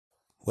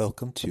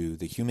Welcome to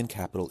the Human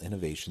Capital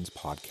Innovations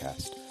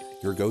Podcast,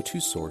 your go-to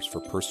source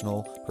for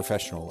personal,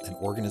 professional, and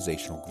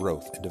organizational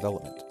growth and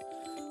development.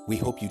 We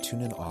hope you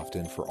tune in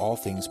often for all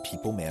things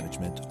people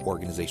management,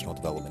 organizational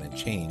development and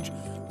change,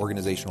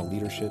 organizational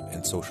leadership,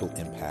 and social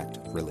impact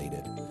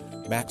related.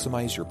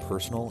 Maximize your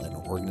personal and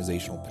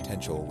organizational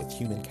potential with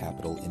Human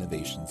Capital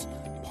Innovations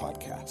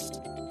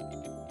Podcast.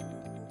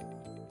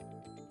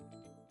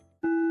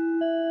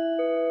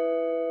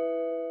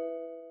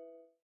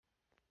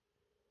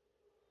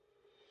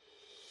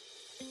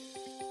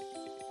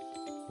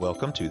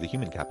 Welcome to the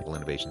Human Capital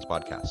Innovations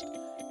Podcast.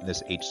 In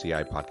this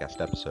HCI podcast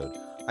episode,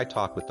 I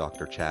talk with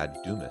Dr. Chad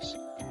Dumas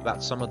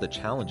about some of the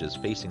challenges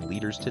facing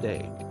leaders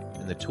today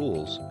and the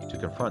tools to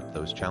confront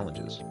those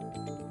challenges.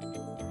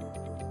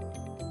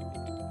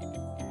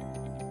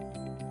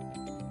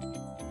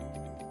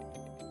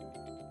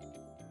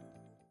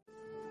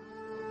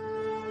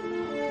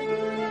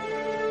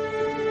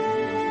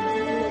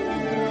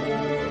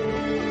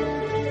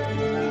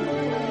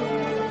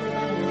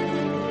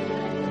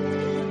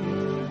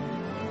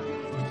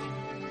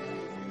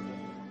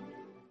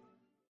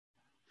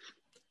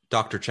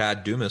 Dr.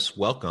 Chad Dumas,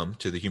 welcome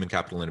to the Human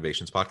Capital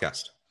Innovations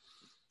Podcast.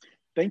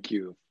 Thank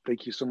you.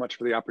 Thank you so much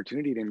for the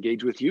opportunity to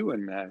engage with you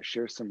and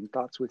share some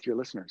thoughts with your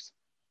listeners.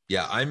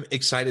 Yeah, I'm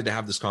excited to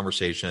have this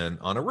conversation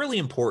on a really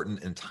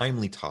important and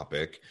timely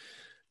topic.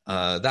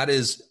 That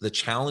is the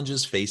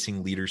challenges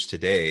facing leaders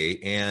today.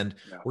 And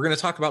we're going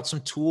to talk about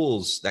some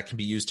tools that can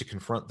be used to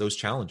confront those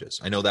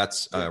challenges. I know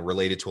that's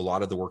related to a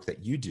lot of the work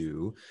that you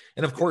do.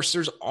 And of course,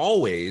 there's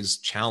always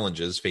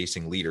challenges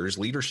facing leaders.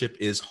 Leadership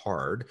is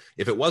hard.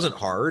 If it wasn't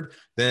hard,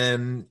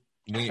 then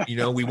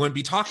we wouldn't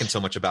be talking so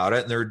much about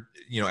it. And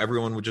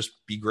everyone would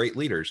just be great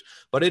leaders.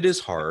 But it is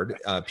hard.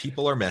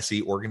 People are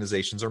messy.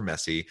 Organizations are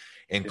messy.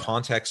 And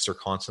contexts are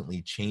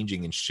constantly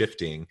changing and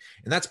shifting.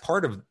 And that's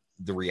part of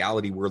the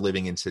reality we're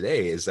living in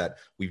today, is that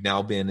we've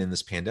now been in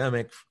this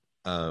pandemic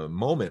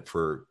moment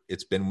for,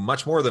 it's been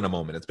much more than a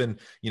moment. It's been,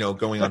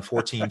 going on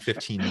 14,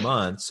 15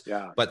 months,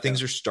 but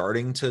things are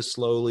starting to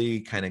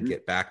slowly kind of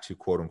get back to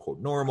quote unquote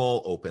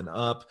normal, open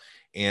up.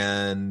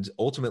 And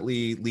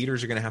ultimately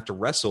leaders are going to have to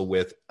wrestle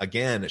with,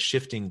 again, a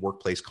shifting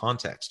workplace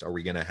context. Are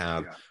we going to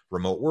have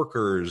remote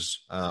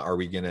workers? Are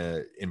we going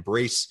to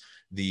embrace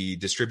the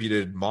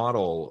distributed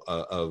model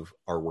of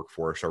our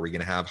workforce? Are we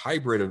going to have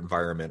hybrid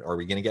environment? Are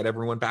we going to get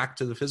everyone back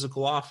to the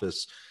physical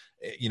office?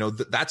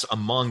 That's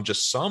among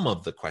just some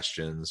of the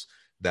questions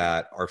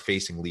that are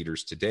facing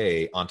leaders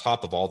today, on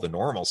top of all the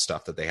normal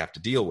stuff that they have to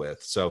deal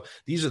with. So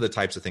these are the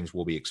types of things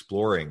we'll be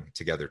exploring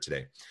together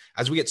today.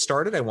 As we get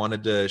started, I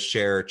wanted to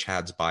share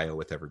Chad's bio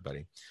with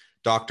everybody.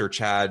 Dr.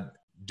 Chad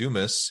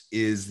Dumas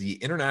is the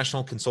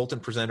international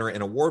consultant, presenter,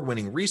 and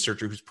award-winning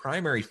researcher whose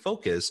primary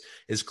focus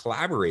is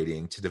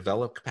collaborating to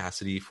develop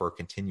capacity for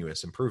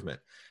continuous improvement.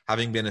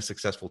 Having been a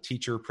successful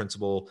teacher,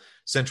 principal,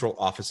 central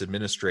office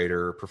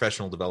administrator,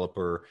 professional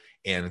developer,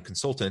 and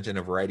consultant in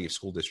a variety of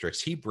school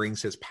districts, he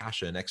brings his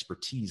passion,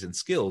 expertise, and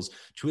skills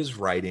to his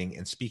writing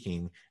and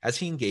speaking as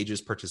he engages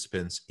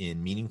participants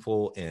in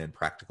meaningful and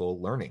practical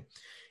learning.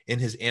 In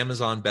his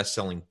Amazon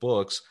best-selling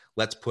books,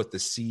 Let's Put the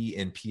C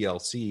in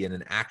PLC and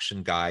an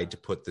action guide to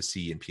put the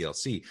C in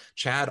PLC,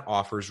 Chad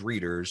offers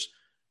readers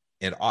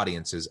and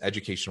audiences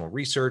educational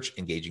research,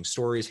 engaging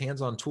stories,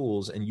 hands-on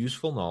tools, and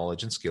useful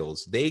knowledge and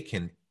skills they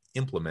can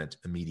implement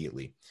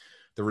immediately.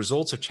 The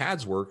results of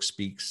Chad's work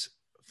speaks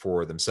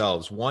for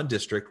themselves. One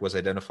district was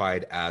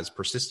identified as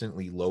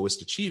persistently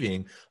lowest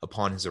achieving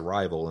upon his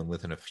arrival, and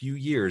within a few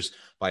years,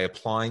 by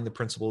applying the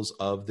principles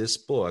of this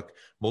book,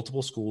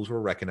 multiple schools were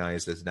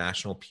recognized as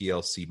national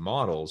PLC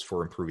models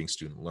for improving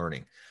student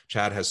learning.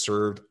 Chad has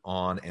served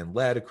on and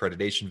led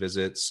accreditation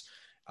visits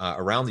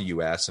around the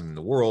U.S. and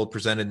the world,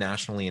 presented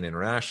nationally and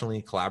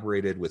internationally,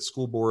 collaborated with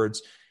school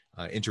boards,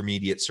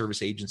 intermediate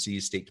service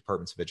agencies, state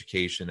departments of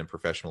education, and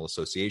professional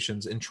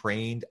associations, and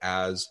trained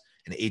as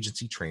an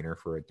agency trainer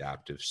for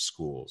adaptive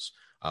schools.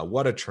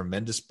 What a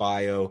tremendous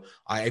bio.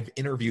 I've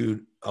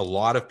interviewed a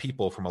lot of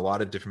people from a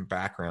lot of different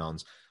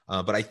backgrounds,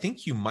 but I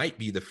think you might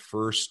be the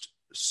first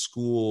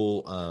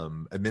school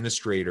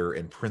administrator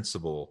and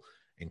principal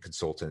and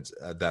consultant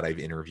that I've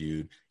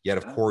interviewed. Yet,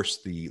 of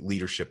course, the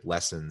leadership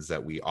lessons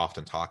that we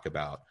often talk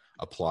about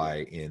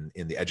apply in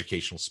the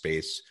educational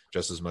space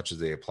just as much as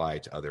they apply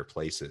to other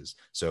places.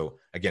 So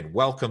again,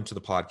 welcome to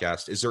the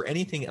podcast. Is there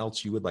anything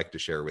else you would like to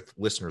share with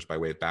listeners by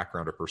way of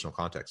background or personal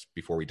context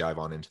before we dive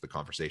on into the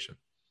conversation?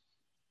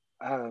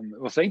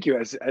 Well, thank you.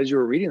 As you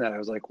were reading that, I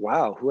was like,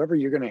 wow, whoever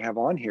you're going to have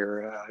on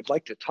here, I'd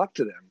like to talk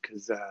to them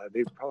because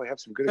they probably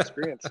have some good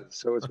experiences.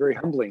 So it's very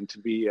humbling to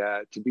be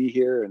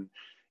here. And,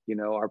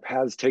 our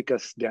paths take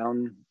us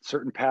down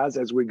certain paths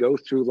as we go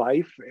through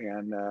life,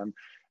 and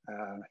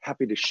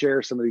happy to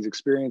share some of these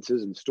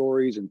experiences and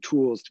stories and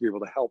tools to be able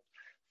to help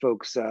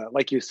folks.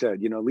 Like you said,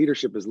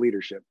 leadership is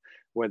leadership,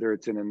 whether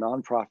it's in a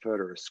nonprofit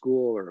or a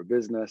school or a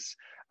business.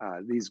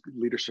 These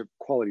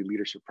quality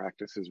leadership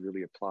practices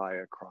really apply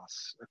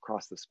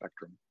across the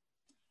spectrum.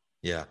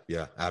 Yeah,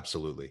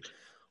 absolutely.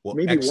 Well,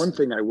 Maybe one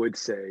thing I would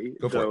say,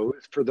 go for it. though,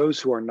 for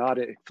those who are not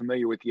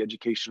familiar with the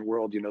education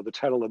world, the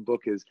title of the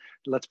book is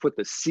Let's Put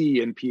the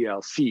C in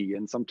PLC.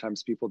 And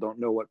sometimes people don't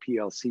know what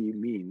PLC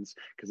means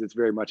because it's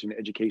very much an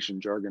education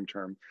jargon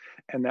term.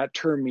 And that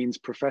term means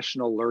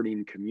Professional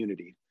Learning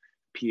Community,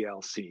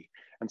 PLC.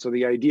 And so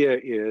the idea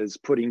is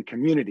putting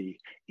community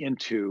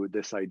into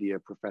this idea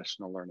of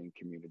professional learning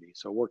community.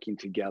 So working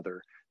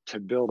together to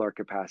build our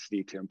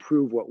capacity to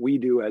improve what we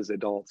do as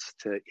adults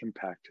to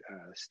impact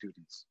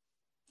students.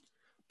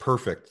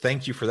 Perfect.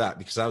 Thank you for that,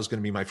 because that was going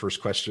to be my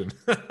first question,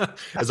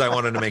 as I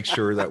wanted to make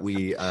sure that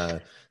we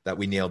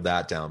nailed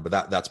that down.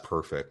 But that's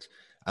perfect.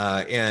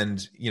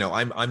 And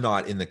I'm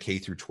not in the K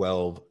through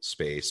 12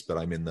 space, but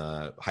I'm in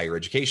the higher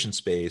education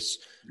space,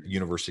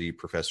 university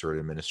professor,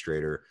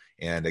 administrator,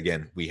 and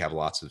again, we have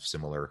lots of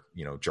similar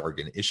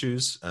jargon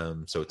issues.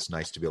 So it's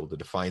nice to be able to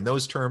define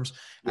those terms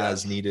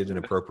as needed and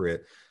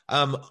appropriate.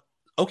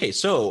 Okay,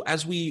 so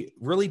as we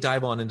really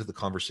dive on into the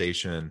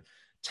conversation,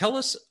 tell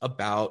us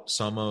about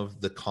some of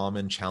the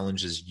common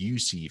challenges you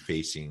see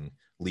facing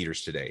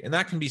leaders today. And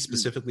that can be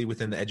specifically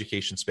within the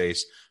education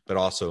space, but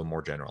also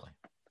more generally.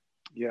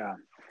 Yeah.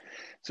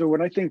 So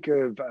when I think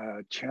of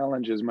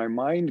challenges, my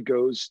mind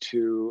goes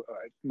to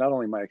not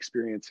only my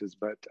experiences,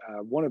 but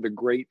one of the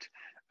great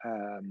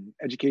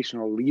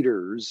educational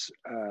leaders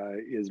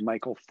is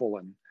Michael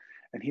Fullan.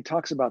 And he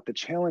talks about the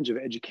challenge of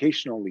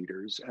educational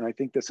leaders. And I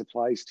think this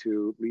applies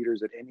to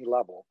leaders at any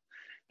level.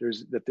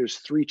 There's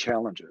three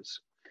challenges.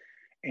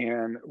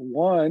 And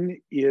one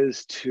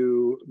is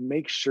to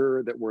make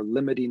sure that we're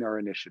limiting our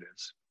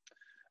initiatives.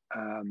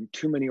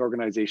 Too many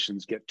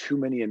organizations get too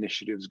many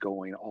initiatives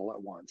going all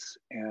at once.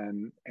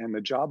 And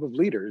the job of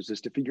leaders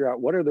is to figure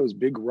out what are those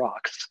big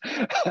rocks,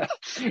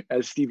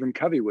 as Stephen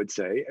Covey would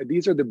say.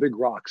 These are the big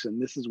rocks,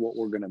 and this is what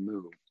we're going to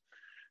move.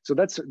 So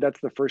that's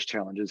the first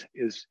challenge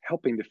is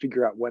helping to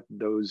figure out what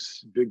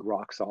those big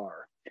rocks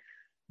are.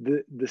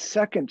 The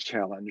second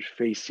challenge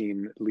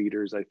facing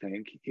leaders, I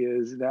think,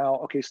 is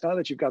now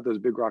that you've got those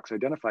big rocks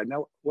identified,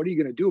 now what are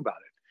you going to do about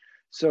it?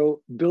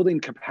 So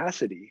building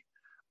capacity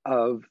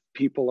of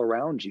people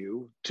around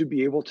you to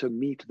be able to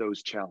meet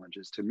those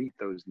challenges, to meet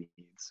those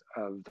needs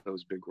of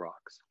those big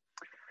rocks.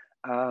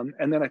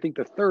 And then I think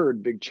the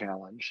third big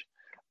challenge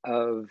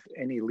of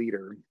any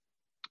leader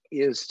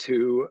is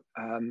to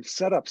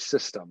set up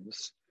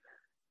systems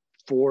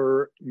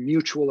for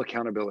mutual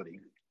accountability.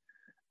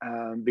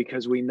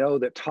 Because we know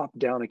that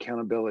top-down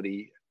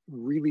accountability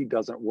really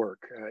doesn't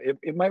work.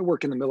 It might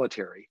work in the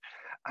military,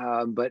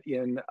 but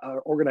in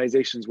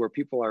organizations where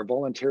people are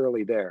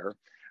voluntarily there,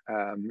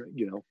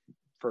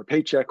 for a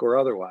paycheck or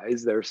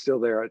otherwise, they're still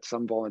there at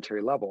some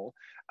voluntary level.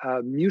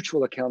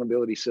 Mutual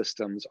accountability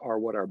systems are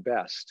what are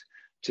best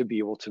to be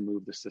able to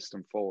move the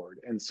system forward.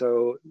 And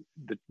so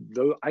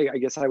I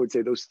guess I would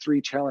say those three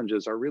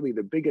challenges are really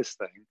the biggest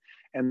thing.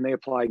 And they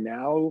apply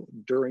now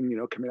during,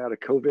 coming out of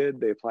COVID,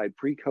 they applied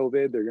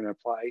pre-COVID, they're going to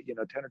apply,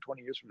 10 or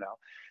 20 years from now.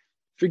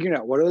 Figuring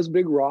out what are those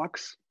big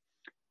rocks?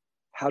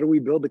 How do we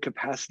build the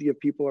capacity of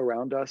people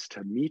around us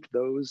to meet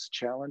those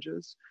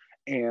challenges?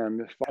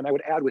 And I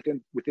would add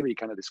within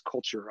kind of this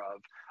culture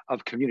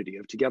of community,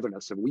 of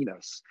togetherness, of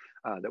we-ness,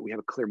 that we have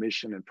a clear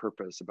mission and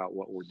purpose about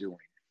what we're doing.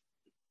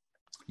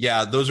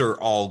 Yeah, those are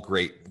all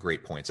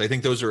great points. I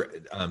think those are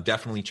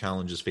definitely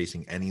challenges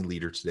facing any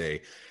leader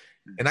today.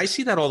 And I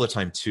see that all the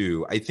time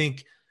too. I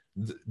think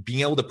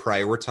being able to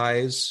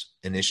prioritize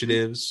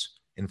initiatives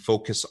and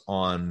focus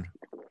on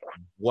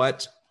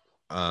what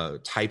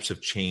types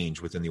of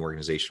change within the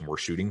organization we're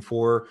shooting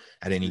for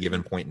at any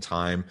given point in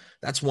time,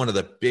 that's one of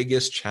the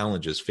biggest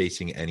challenges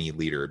facing any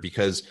leader,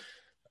 because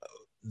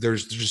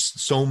there's just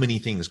so many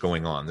things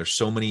going on. There's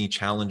so many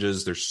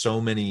challenges. There's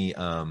so many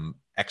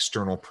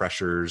external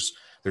pressures.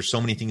 There's so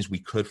many things we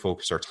could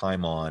focus our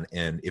time on.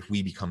 And if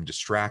we become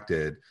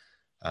distracted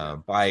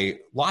by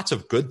lots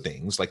of good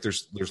things, like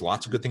there's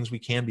lots of good things we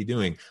can be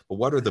doing, but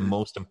what are the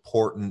most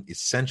important,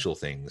 essential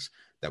things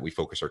that we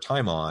focus our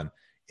time on?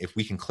 If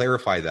we can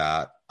clarify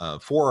that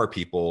for our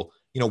people,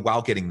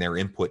 while getting their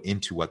input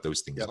into what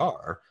those things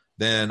are,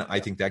 then I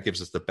think that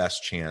gives us the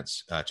best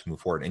chance to move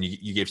forward. And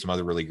you gave some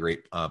other really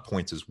great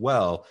points as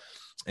well.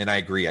 And I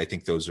agree. I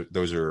think those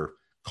are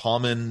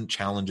common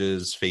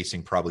challenges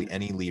facing probably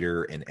any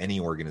leader in any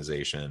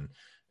organization,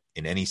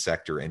 in any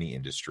sector, any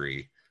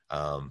industry.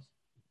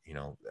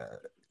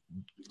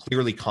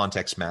 Clearly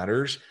context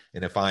matters.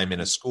 And if I'm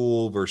in a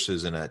school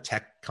versus in a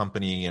tech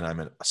company, and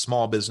I'm in a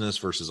small business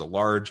versus a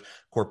large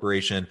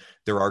corporation,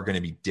 there are going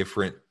to be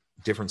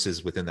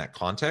differences within that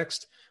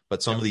context,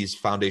 but some of these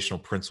foundational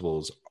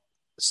principles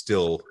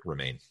still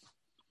remain.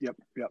 Yep.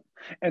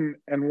 And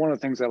one of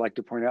the things I like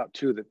to point out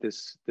too, that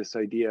this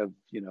idea of,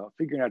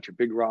 figuring out your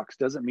big rocks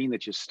doesn't mean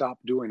that you stop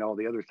doing all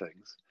the other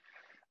things.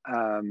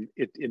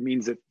 It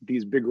means that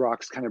these big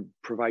rocks kind of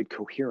provide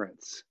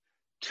coherence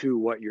to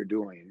what you're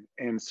doing.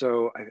 And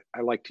so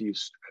I like to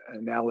use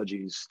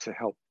analogies to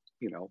help,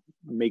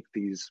 make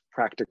these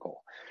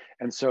practical.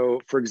 And so,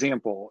 for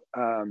example,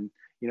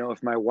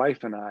 if my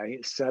wife and I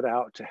set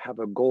out to have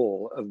a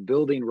goal of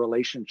building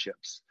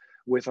relationships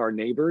with our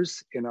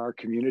neighbors in our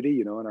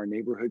community, in our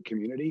neighborhood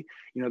community,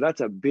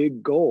 that's a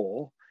big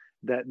goal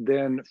that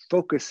then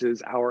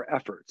focuses our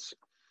efforts.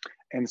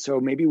 And so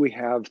maybe we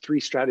have 3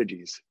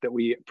 strategies that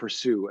we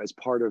pursue as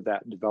part of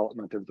that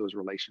development of those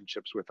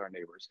relationships with our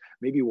neighbors.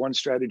 Maybe one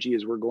strategy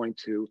is we're going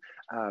to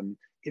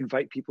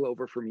invite people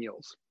over for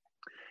meals.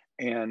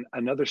 And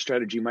another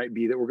strategy might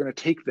be that we're going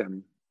to take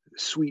them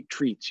sweet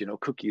treats,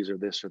 cookies or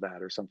this or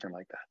that or something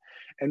like that.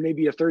 And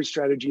maybe a third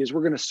strategy is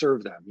we're going to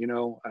serve them.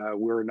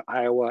 We're in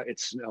Iowa, it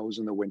snows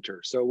in the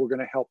winter. So we're going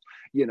to help,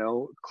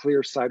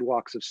 clear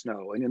sidewalks of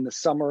snow. And in the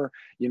summer,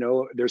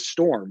 there's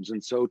storms.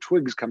 And so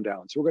twigs come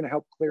down. So we're going to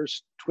help clear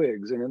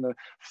twigs. And in the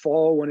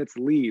fall, when it's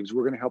leaves,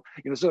 we're going to help,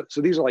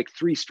 so these are like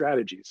 3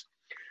 strategies.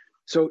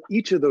 So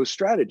each of those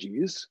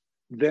strategies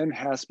then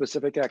has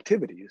specific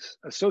activities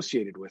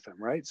associated with them,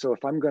 right? So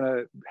if I'm going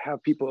to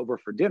have people over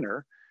for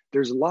dinner,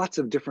 there's lots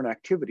of different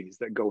activities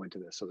that go into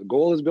this. So the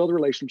goal is build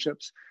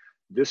relationships.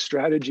 This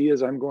strategy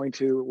is we're going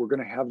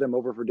to have them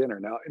over for dinner.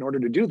 Now, in order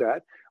to do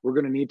that, we're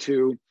going to need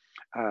to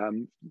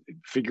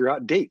figure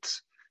out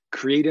dates,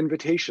 create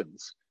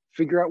invitations,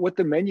 figure out what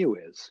the menu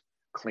is,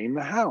 clean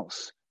the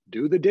house,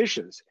 do the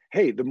dishes.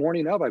 Hey, the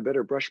morning of, I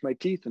better brush my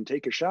teeth and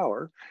take a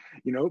shower,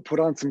 put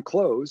on some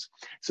clothes.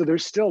 So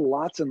there's still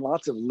lots and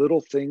lots of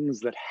little things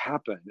that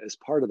happen as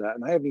part of that.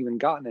 And I haven't even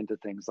gotten into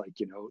things like,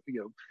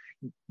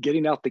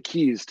 getting out the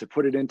keys to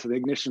put it into the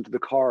ignition to the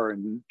car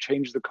and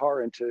change the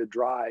car into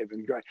drive,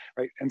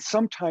 right? And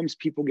sometimes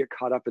people get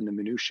caught up in the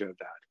minutia of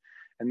that.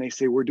 And they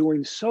say, we're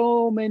doing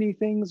so many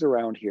things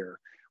around here,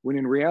 when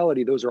in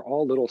reality, those are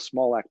all little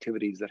small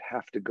activities that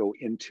have to go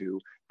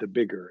into the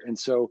bigger. And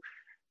so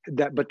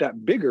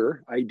that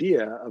bigger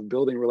idea of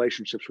building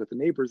relationships with the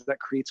neighbors, that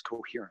creates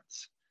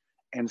coherence.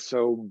 And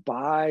so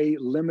by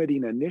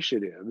limiting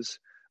initiatives,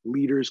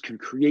 leaders can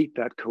create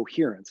that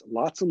coherence.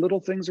 Lots of little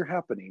things are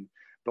happening,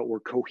 but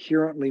we're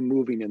coherently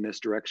moving in this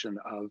direction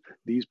of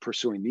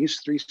pursuing these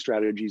 3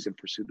 strategies in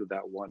pursuit of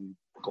that one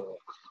goal.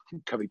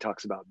 Covey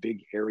talks about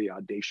big, hairy,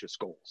 audacious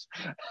goals.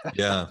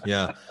 Yeah.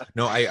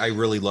 No, I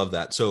really love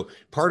that. So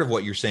part of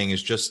what you're saying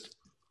is just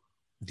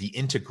the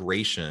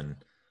integration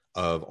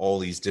of all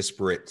these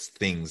disparate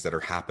things that are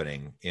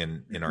happening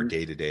in our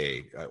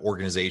day-to-day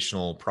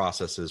organizational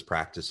processes,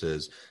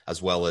 practices,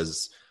 as well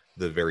as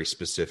the very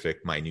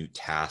specific, minute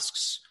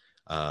tasks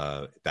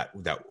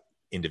that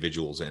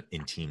individuals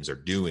in teams are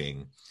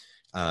doing.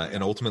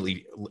 And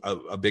ultimately,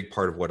 a big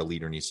part of what a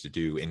leader needs to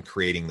do in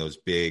creating those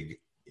big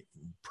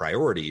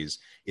priorities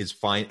is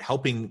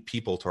helping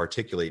people to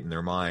articulate in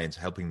their minds,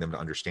 helping them to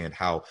understand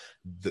how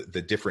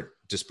the different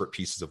disparate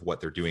pieces of what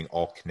they're doing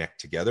all connect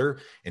together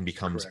and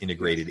becomes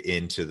integrated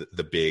into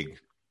the big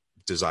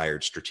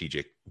desired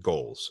strategic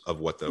goals of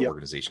what the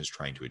organization is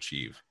trying to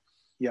achieve.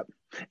 Yep.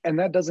 And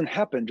that doesn't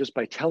happen just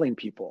by telling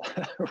people,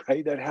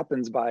 right? That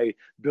happens by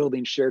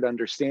building shared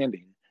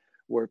understanding,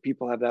 where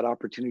people have that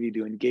opportunity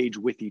to engage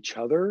with each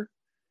other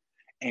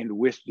and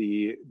with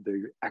the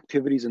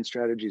activities and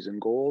strategies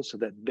and goals so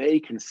that they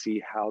can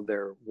see how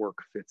their work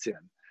fits in.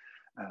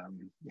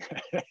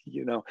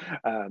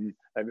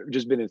 I've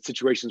just been in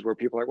situations where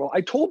people are like, well,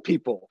 I told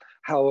people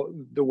how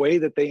the way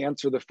that they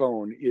answer the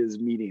phone is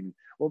meeting.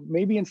 Well,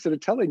 maybe instead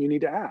of telling, you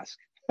need to ask.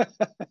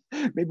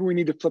 Maybe we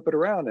need to flip it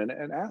around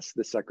and ask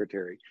the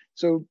secretary.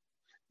 So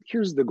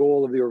here's the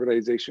goal of the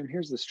organization.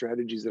 Here's the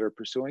strategies that are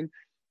pursuing.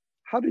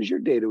 How does your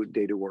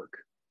day-to-day work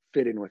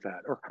fit in with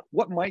that? Or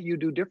what might you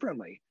do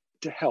differently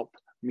to help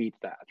meet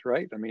that,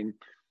 right? I mean,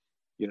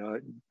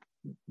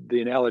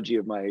 the analogy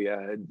of my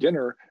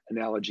dinner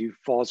analogy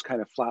falls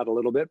kind of flat a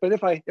little bit. But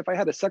if I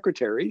had a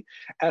secretary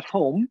at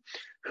home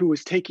who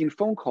was taking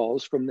phone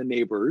calls from the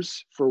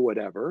neighbors for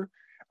whatever,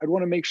 I'd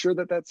want to make sure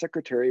that that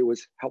secretary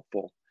was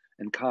helpful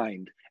and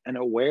kind and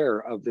aware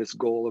of this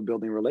goal of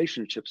building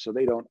relationships so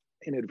they don't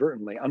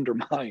inadvertently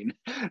undermine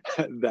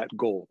that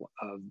goal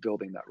of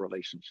building that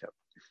relationship.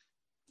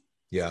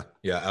 Yeah,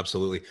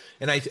 absolutely.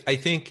 And I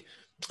think,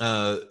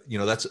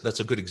 that's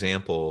a good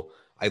example.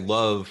 I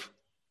love,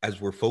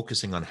 as we're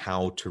focusing on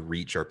how to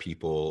reach our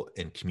people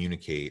and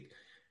communicate,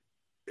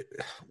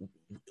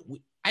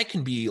 I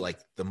can be like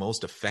the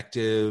most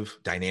effective,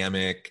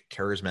 dynamic,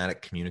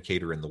 charismatic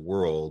communicator in the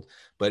world.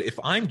 But if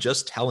I'm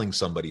just telling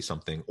somebody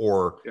something,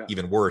 or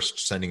even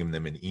worse, sending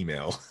them an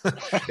email,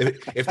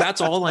 if that's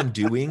all I'm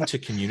doing to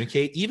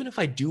communicate, even if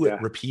I do it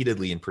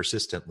repeatedly and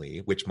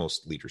persistently, which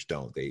most leaders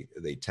don't,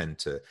 they tend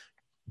to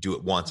do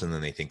it once and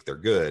then they think they're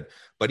good.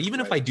 But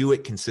even if I do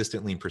it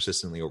consistently and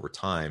persistently over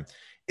time,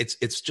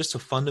 it's just a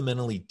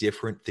fundamentally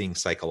different thing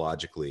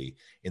psychologically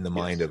in the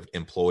mind of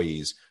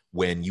employees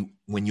when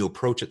you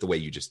approach it the way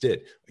you just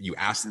did. You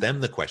ask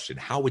them the question,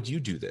 how would you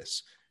do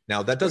this?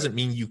 Now, that doesn't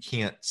mean you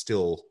can't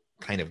still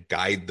kind of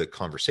guide the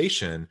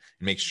conversation and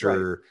make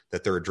sure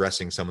that they're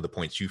addressing some of the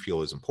points you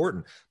feel is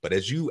important. But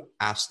as you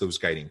ask those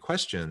guiding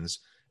questions,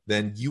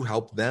 then you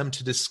help them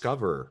to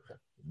discover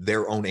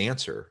their own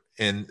answer.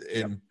 and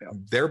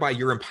thereby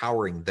you're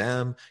empowering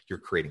them, you're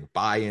creating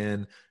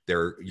buy-in,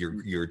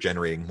 you're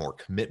generating more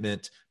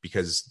commitment,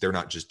 because they're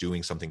not just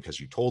doing something because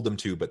you told them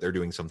to, but they're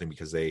doing something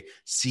because they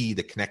see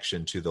the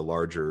connection to the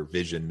larger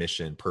vision,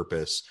 mission,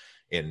 purpose,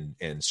 and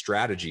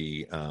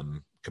strategy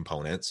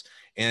components,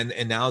 and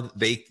now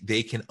they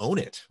can own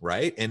it,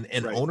 right? And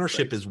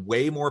ownership is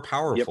way more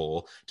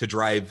powerful to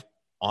drive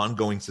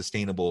ongoing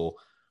sustainable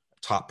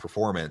top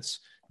performance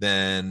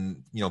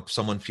than,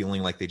 someone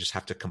feeling like they just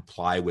have to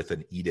comply with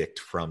an edict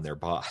from their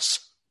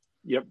boss.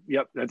 Yep.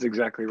 That's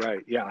exactly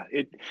right. Yeah.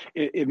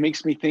 It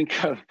makes me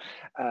think of,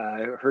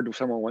 I heard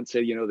someone once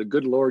say, the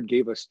good Lord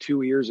gave us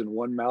 2 ears and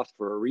 1 mouth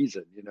for a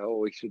reason.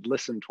 We should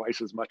listen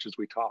twice as much as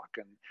we talk.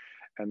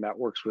 And that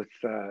works with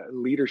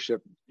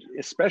leadership,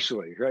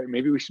 especially, right?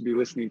 Maybe we should be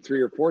listening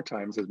 3 or 4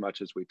 times as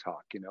much as we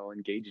talk,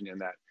 engaging in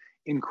that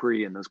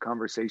inquiry and those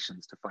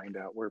conversations to find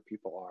out where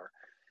people are.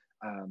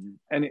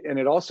 And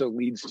it also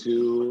leads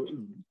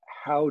to,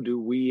 how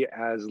do we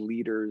as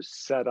leaders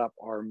set up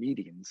our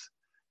meetings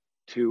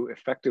to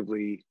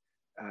effectively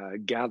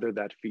gather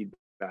that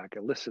feedback,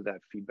 elicit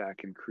that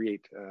feedback, and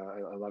create,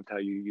 I loved how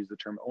you use the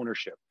term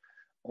ownership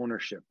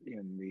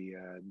in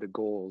the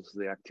goals,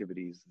 the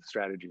activities, the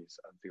strategies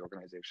of the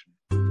organization.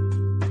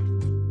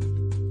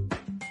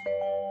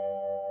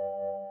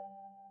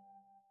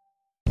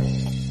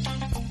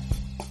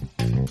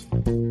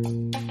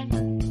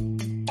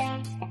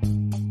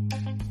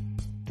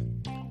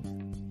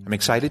 I'm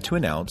excited to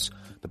announce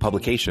the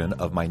publication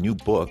of my new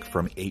book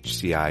from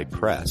HCI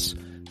Press,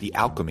 The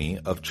Alchemy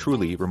of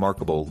Truly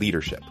Remarkable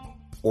Leadership: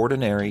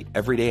 Ordinary,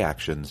 Everyday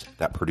Actions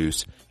that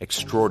Produce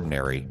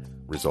Extraordinary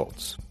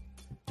Results.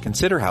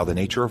 Consider how the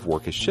nature of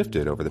work has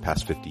shifted over the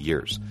past 50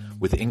 years.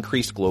 With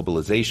increased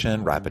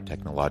globalization, rapid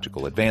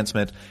technological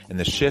advancement, and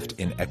the shift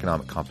in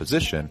economic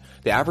composition,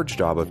 the average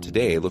job of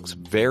today looks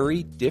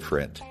very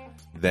different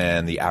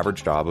than the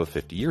average job of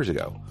 50 years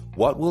ago.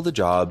 What will the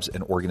jobs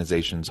and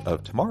organizations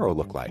of tomorrow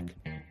look like?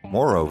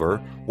 Moreover,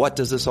 what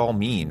does this all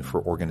mean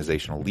for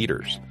organizational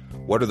leaders?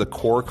 What are the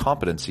core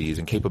competencies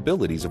and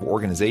capabilities of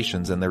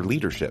organizations and their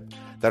leadership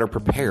that are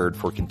prepared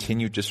for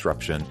continued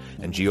disruption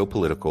and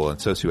geopolitical and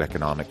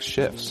socioeconomic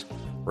shifts?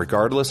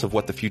 Regardless of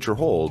what the future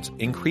holds,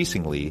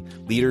 increasingly,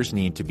 leaders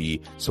need to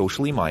be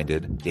socially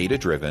minded,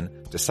 data-driven,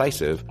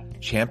 decisive,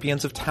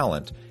 champions of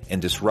talent,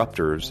 and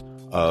disruptors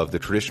of the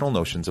traditional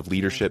notions of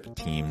leadership,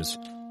 teams,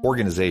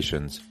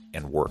 organizations,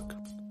 and work.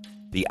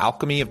 The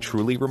Alchemy of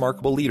Truly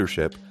Remarkable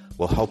Leadership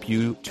will help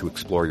you to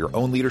explore your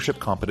own leadership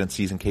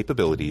competencies and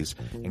capabilities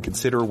and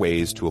consider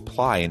ways to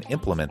apply and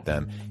implement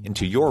them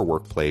into your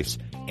workplace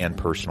and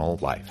personal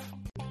life.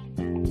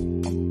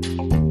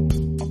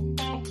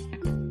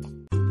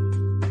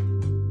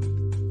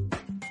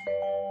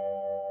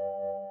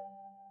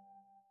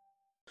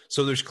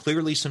 So there's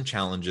clearly some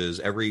challenges.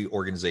 Every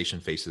organization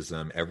faces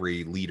them.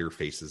 Every leader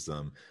faces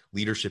them.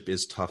 Leadership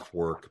is tough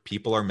work.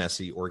 People are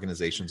messy.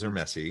 Organizations are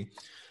messy.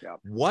 Yeah.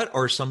 What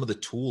are some of the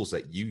tools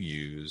that you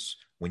use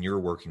when you're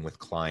working with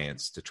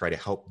clients to try to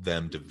help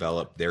them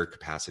develop their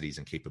capacities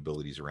and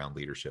capabilities around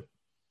leadership?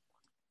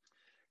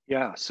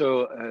 Yeah,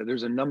 so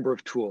there's a number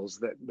of tools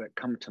that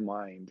come to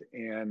mind.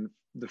 And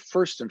the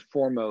first and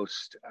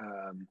foremost,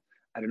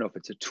 I don't know if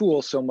it's a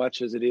tool so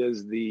much as it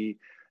is the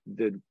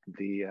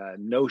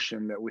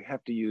notion that we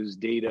have to use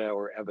data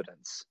or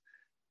evidence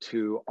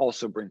to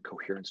also bring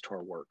coherence to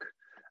our work.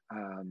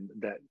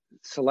 That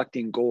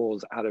selecting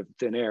goals out of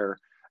thin air,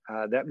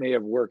 that may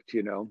have worked,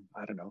 I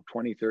don't know,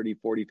 20, 30,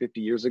 40,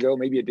 50 years ago.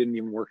 Maybe it didn't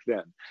even work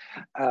then.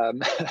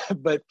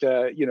 But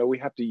we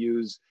have to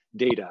use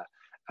data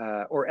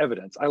or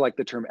evidence. I like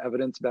the term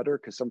evidence better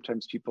because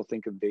sometimes people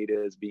think of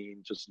data as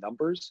being just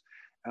numbers.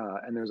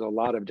 And there's a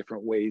lot of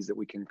different ways that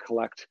we can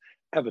collect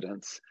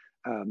evidence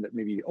that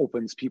maybe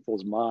opens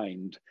people's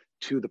mind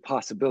to the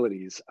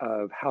possibilities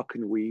of how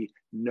can we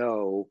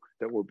know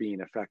that we're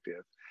being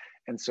effective.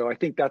 And so I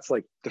think that's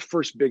like the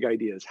first big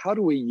idea is how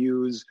do we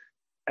use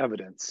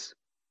evidence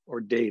or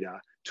data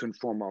to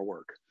inform our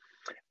work,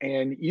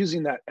 and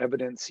using that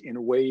evidence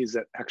in ways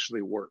that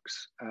actually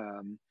works.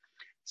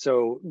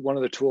 So one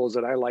of the tools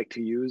that I like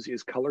to use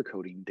is color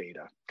coding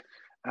data.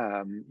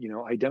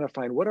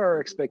 Identifying what are our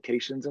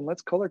expectations and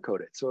let's color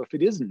code it. So if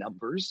it is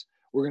numbers,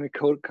 we're going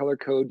to color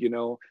code,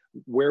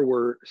 where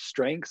we're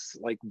strengths,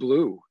 like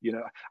blue.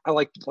 I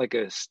like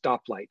a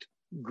stoplight,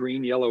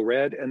 green, yellow,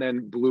 red, and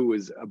then blue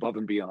is above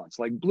and beyond.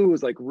 So like blue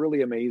is like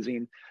really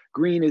amazing.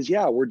 Green is,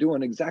 we're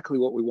doing exactly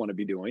what we want to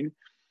be doing.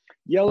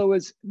 Yellow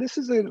is, this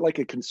is like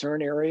a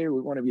concern area.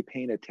 We want to be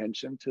paying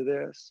attention to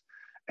this.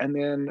 And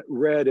then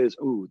red is,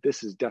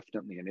 this is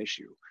definitely an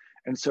issue.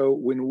 And so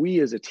when we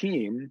as a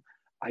team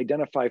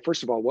identify,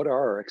 first of all, what are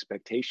our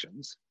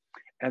expectations?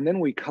 And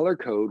then we color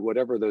code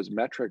whatever those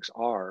metrics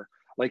are,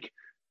 like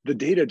the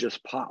data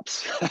just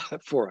pops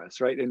for us,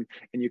 right? And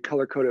you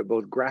color code it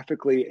both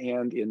graphically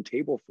and in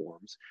table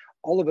forms.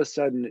 All of a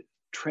sudden,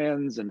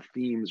 trends and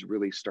themes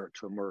really start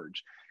to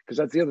emerge. Because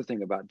that's the other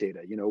thing about data.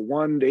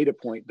 One data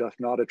point doth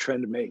not a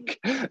trend make.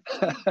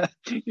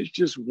 It's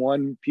just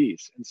one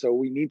piece. And so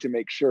we need to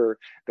make sure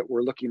that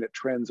we're looking at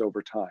trends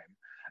over time.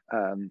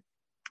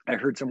 I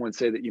heard someone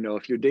say that,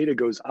 if your data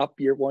goes up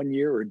 1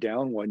 year or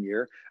down 1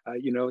 year,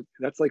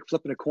 that's like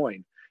flipping a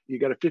coin. You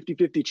got a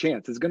 50-50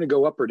 chance. It's going to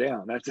go up or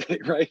down. That's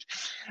it, right?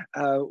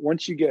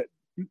 Once you get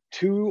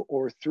 2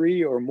 or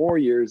 3 or more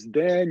years,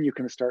 then you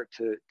can start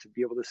to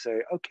be able to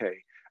say, okay,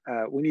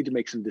 we need to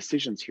make some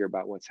decisions here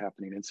about what's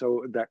happening. And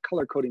so that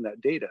color coding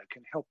that data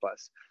can help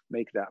us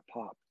make that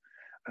pop.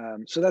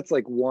 So that's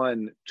like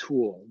one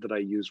tool that I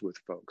use with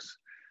folks.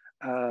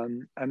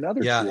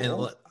 Another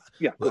tool.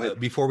 Go ahead.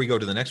 Before we go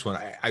to the next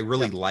one, I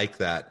really like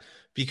that,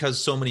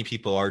 because so many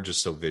people are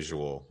just so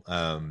visual.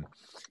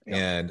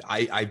 And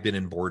I've been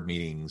in board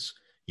meetings,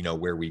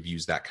 where we've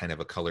used that kind of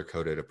a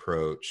color-coded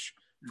approach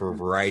for a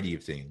variety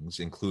of things,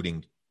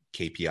 including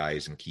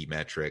KPIs and key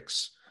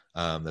metrics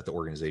that the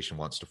organization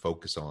wants to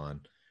focus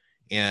on.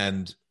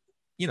 And,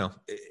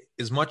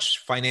 as much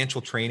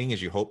financial training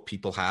as you hope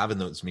people have in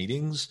those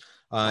meetings,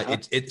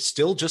 it's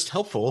still just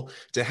helpful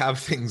to have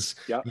things,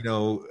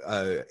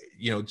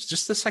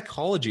 just the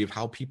psychology of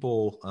how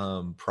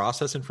people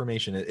process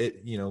information.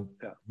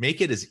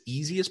 Make it as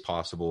easy as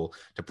possible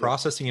to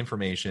process the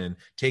information,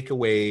 take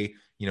away,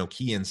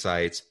 key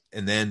insights,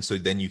 and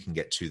then you can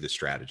get to the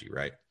strategy,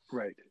 right?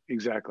 Right,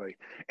 exactly.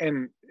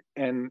 And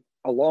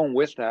along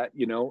with that,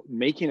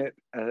 making it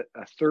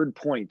a third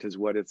point is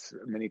what it's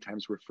many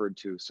times referred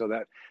to, so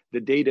that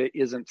the data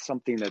isn't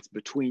something that's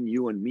between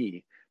you and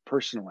me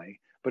personally,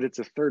 but it's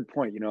a third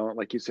point.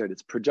 Like you said,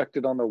 it's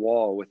projected on the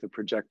wall with a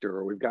projector,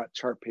 or we've got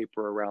chart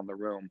paper around the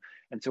room.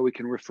 And so we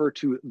can refer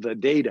to the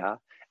data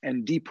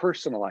and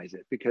depersonalize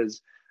it,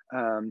 because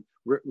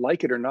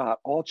like it or not,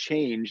 all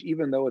change,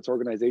 even though it's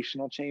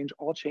organizational change,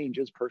 all change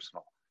is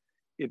personal.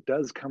 It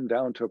does come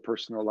down to a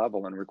personal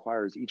level and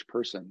requires each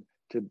person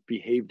to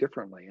behave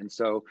differently. And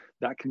so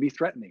that can be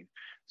threatening.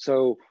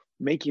 So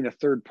making a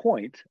third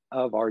point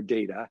of our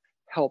data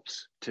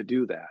helps to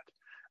do that.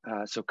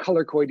 So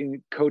color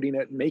coding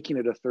it, making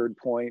it a third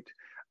point.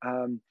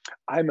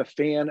 I'm a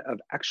fan of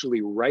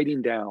actually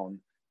writing down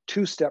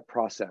two-step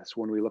process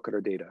when we look at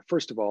our data.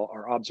 First of all,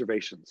 our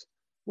observations.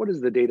 What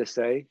does the data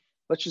say?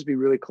 Let's just be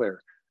really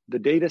clear. The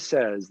data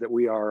says that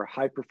we are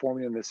high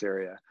performing in this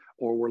area,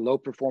 or we're low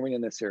performing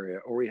in this area,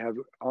 or we have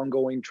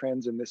ongoing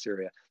trends in this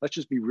area.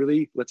 Let's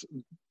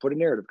put a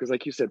narrative, because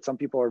like you said, some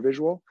people are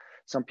visual,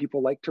 some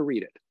people like to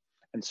read it.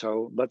 And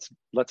so let's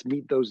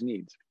meet those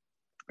needs.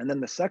 And then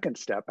the second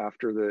step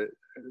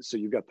so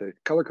you've got the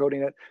color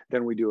coding it,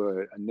 then we do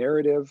a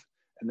narrative.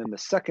 And then the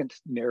second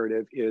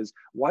narrative is,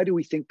 why do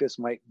we think this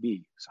might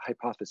be? So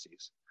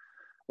hypotheses.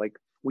 Like,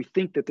 we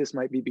think that this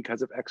might be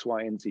because of X,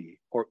 Y, and Z,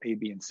 or A,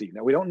 B, and C.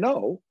 Now, we don't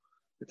know.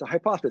 It's a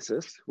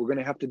hypothesis. We're going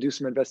to have to do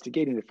some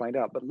investigating to find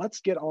out, but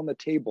let's get on the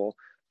table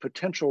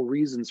potential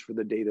reasons for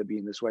the data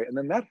being this way. And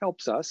then that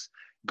helps us,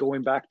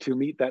 going back to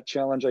meet that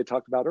challenge I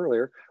talked about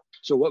earlier.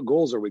 So what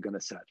goals are we going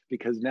to set?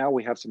 Because now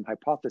we have some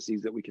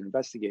hypotheses that we can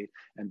investigate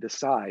and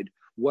decide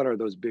what are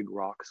those big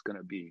rocks going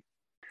to be.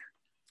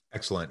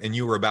 Excellent. And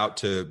you were about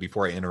to,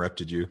 before I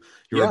interrupted you,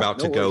 were about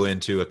to go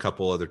into a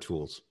couple other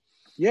tools.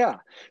 Yeah.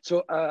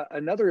 So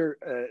another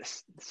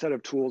set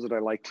of tools that I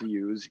like to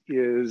use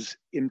is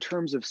in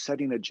terms of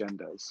setting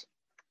agendas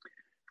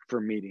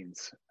for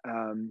meetings.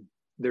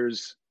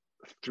 There's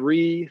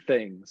 3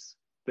 things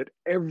that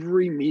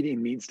every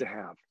meeting needs to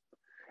have,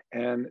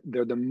 and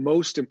they're the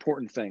most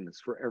important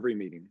things for every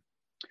meeting.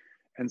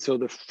 And so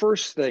the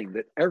first thing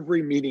that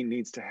every meeting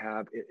needs to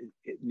have,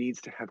 it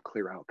needs to have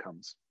clear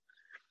outcomes.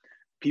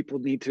 People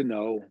need to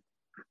know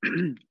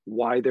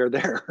why they're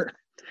there.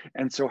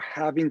 And so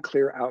having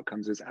clear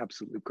outcomes is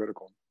absolutely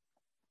critical.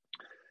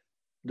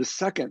 The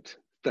second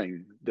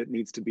thing that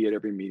needs to be at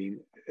every meeting,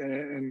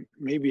 and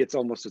maybe it's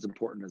almost as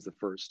important as the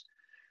first,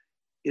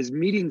 is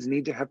meetings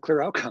need to have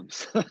clear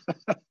outcomes.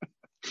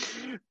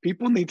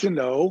 People need to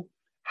know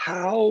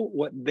how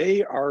what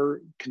they are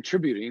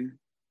contributing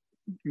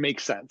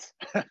makes sense.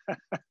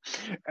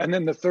 And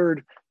then the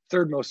third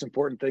most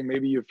important thing,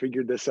 maybe you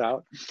figured this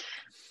out,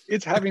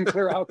 it's having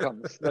clear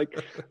outcomes.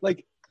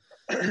 Like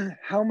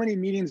how many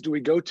meetings do we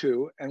go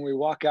to and we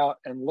walk out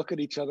and look at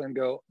each other and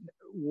go,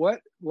 what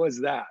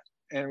was that?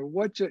 And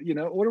what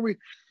are we?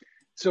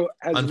 So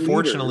as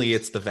unfortunately,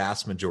 leaders, it's the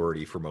vast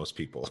majority for most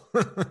people.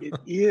 It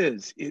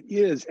is.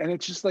 And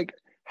it's just like,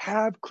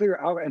 have clear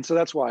out. And so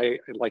that's why I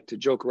like to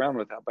joke around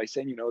with that by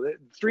saying, the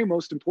 3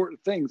 most important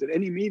things at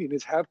any meeting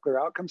is have clear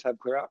outcomes, have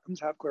clear outcomes,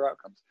 have clear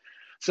outcomes.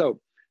 So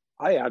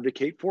I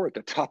advocate for at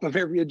the top of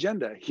every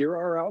agenda, here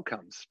are our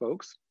outcomes,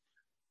 folks.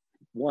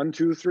 1,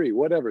 2, 3,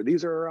 whatever.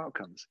 These are our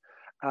outcomes.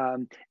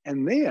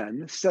 And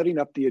then setting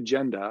up the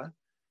agenda.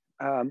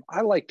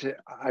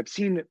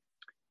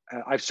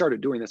 I've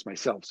started doing this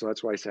myself. So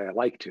that's why I say I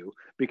like to,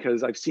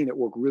 because I've seen it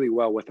work really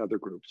well with other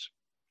groups.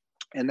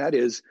 And that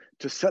is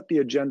to set the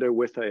agenda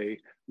with a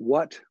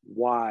what,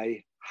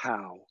 why,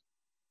 how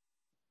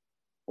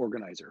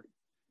organizer.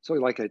 So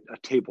like a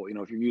table,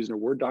 if you're using a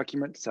Word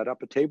document, set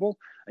up a table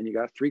and you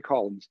got 3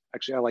 columns.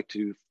 Actually, I like to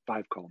do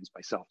 5 columns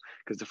myself,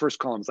 because the first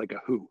column is like a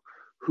who.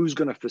 Who's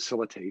going to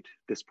facilitate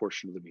this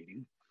portion of the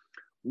meeting?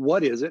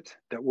 What is it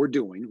that we're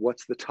doing?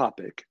 What's the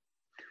topic?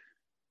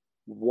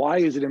 why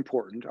is it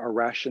important, our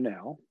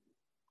rationale,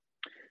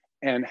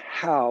 and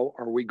how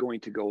are we going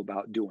to go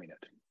about doing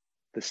it?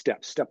 The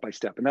steps, step by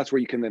step. And that's where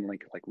you can then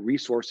link like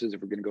resources,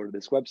 if we're going to go to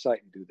this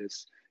website and do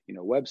this,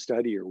 web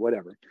study or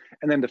whatever.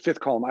 And then the fifth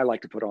column I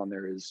like to put on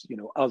there is,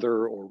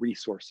 other or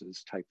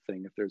resources type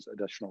thing, if there's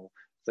additional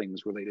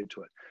things related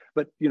to it.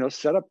 But,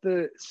 set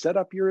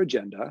up your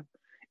agenda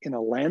in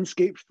a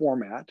landscape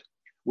format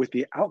with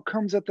the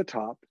outcomes at the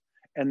top,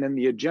 and then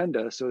the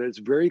agenda so that it's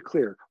very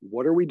clear.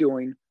 What are we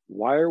doing?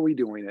 Why are we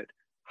doing it?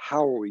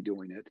 How are we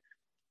doing it?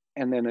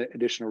 And then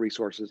additional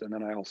resources. And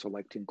then I also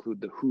like to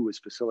include the who is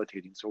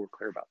facilitating, so we're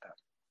clear about that.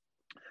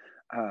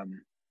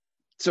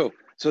 So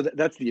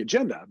that's the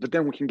agenda, but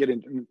then we can get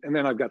in, and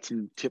then I've got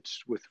some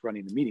tips with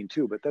running the meeting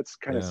too, but that's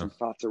kind of some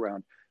thoughts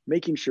around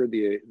making sure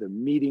the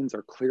meetings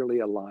are clearly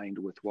aligned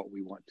with what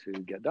we want to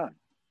get done.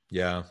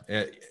 Yeah.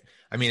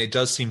 I mean, it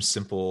does seem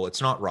simple.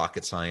 It's not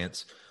rocket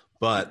science,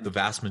 but the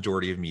vast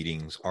majority of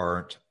meetings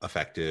aren't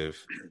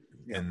effective,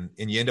 and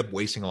you end up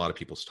wasting a lot of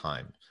people's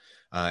time.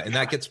 And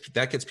that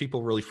gets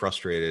people really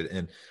frustrated.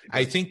 And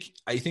I think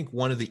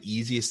one of the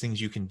easiest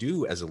things you can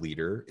do as a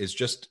leader is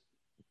just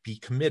be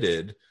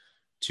committed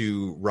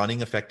to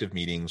running effective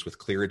meetings with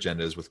clear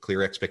agendas, with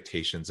clear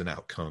expectations and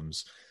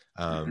outcomes.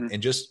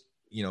 And just,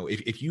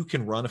 if you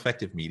can run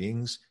effective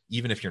meetings,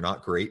 even if you're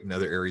not great in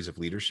other areas of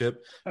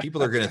leadership,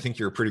 people are going to think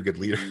you're a pretty good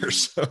leader.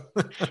 So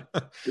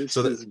this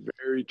is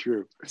very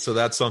true. So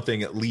that's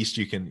something at least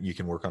you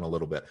can work on a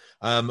little bit.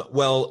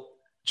 Well,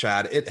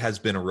 Chad, it has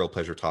been a real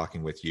pleasure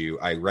talking with you.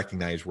 I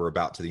recognize we're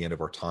about to the end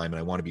of our time, and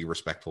I want to be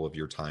respectful of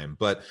your time.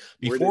 But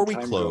before we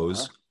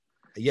close,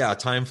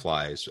 time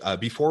flies.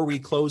 Before we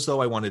close,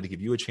 though, I wanted to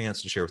give you a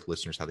chance to share with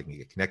listeners how they can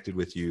get connected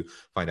with you,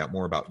 find out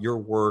more about your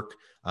work,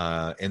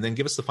 and then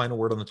give us the final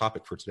word on the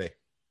topic for today.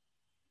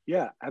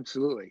 Yeah,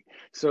 absolutely.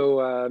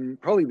 So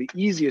probably the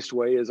easiest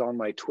way is on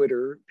my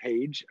Twitter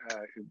page.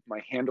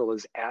 My handle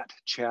is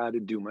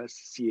 @ChadDumas,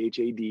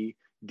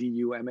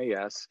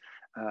 ChadDumas.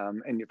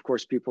 And of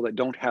course, people that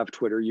don't have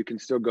Twitter, you can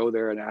still go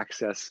there and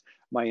access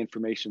my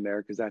information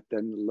there, because that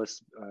then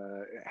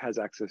has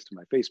access to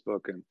my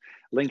Facebook and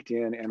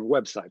LinkedIn and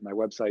website. My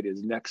website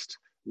is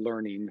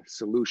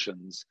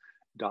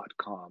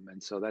nextlearningsolutions.com.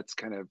 And so that's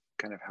kind of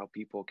how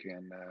people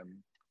can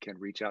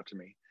reach out to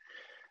me.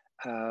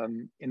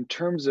 In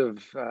terms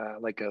of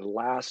like a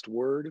last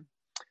word,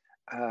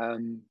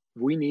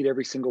 we need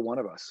every single one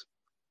of us.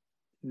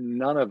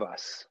 None of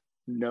us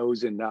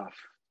knows enough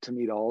to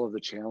meet all of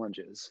the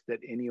challenges that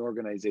any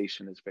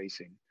organization is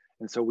facing.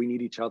 And so we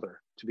need each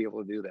other to be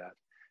able to do that.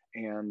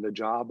 And the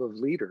job of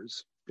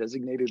leaders,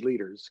 designated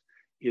leaders,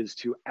 is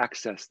to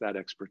access that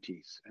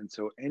expertise. And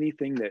so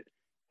anything that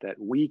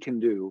we can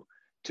do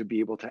to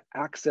be able to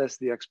access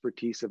the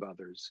expertise of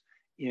others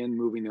in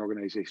moving the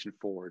organization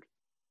forward,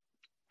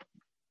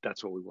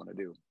 that's what we want to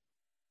do.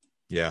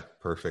 Yeah,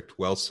 perfect.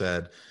 Well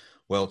said.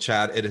 Well,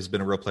 Chad, it has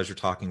been a real pleasure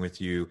talking with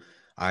you.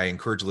 I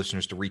encourage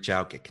listeners to reach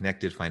out, get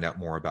connected, find out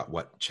more about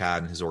what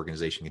Chad and his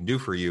organization can do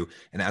for you.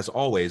 And as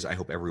always, I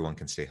hope everyone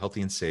can stay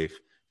healthy and safe,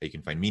 that you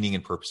can find meaning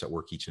and purpose at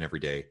work each and every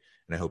day.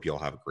 And I hope you all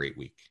have a great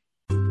week.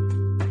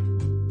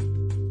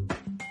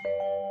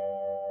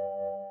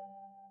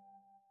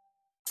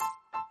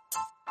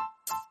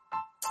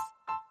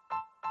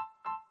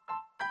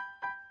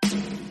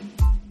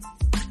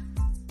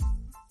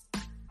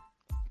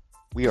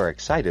 We are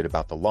excited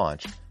about the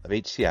launch of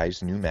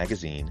HCI's new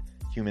magazine,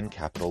 Human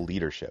Capital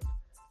Leadership.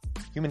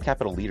 Human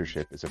Capital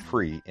Leadership is a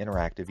free,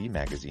 interactive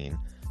e-magazine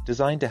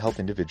designed to help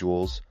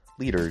individuals,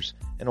 leaders,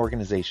 and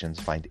organizations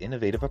find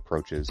innovative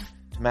approaches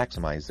to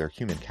maximize their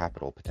human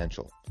capital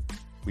potential.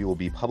 We will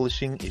be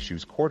publishing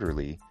issues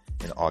quarterly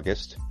in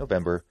August,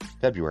 November,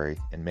 February,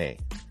 and May.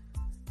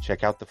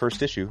 Check out the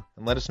first issue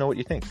and let us know what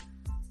you think.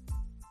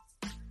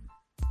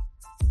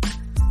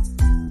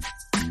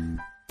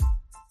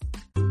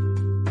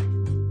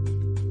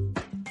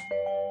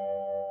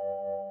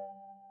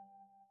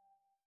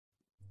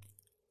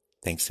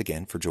 Thanks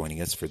again for joining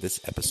us for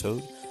this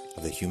episode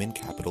of the Human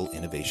Capital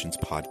Innovations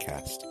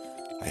Podcast.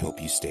 I hope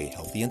you stay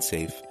healthy and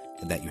safe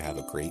and that you have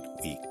a great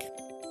week.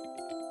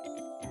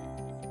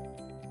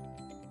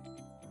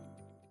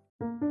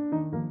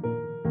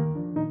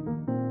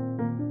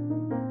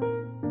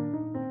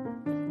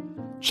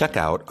 Check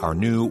out our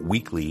new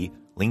weekly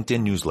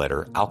LinkedIn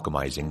newsletter,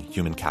 Alchemizing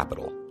Human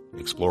Capital,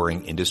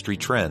 exploring industry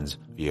trends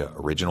via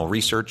original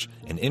research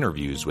and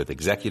interviews with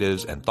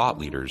executives and thought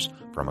leaders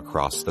from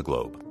across the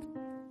globe.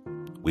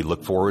 We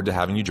look forward to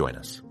having you join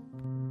us.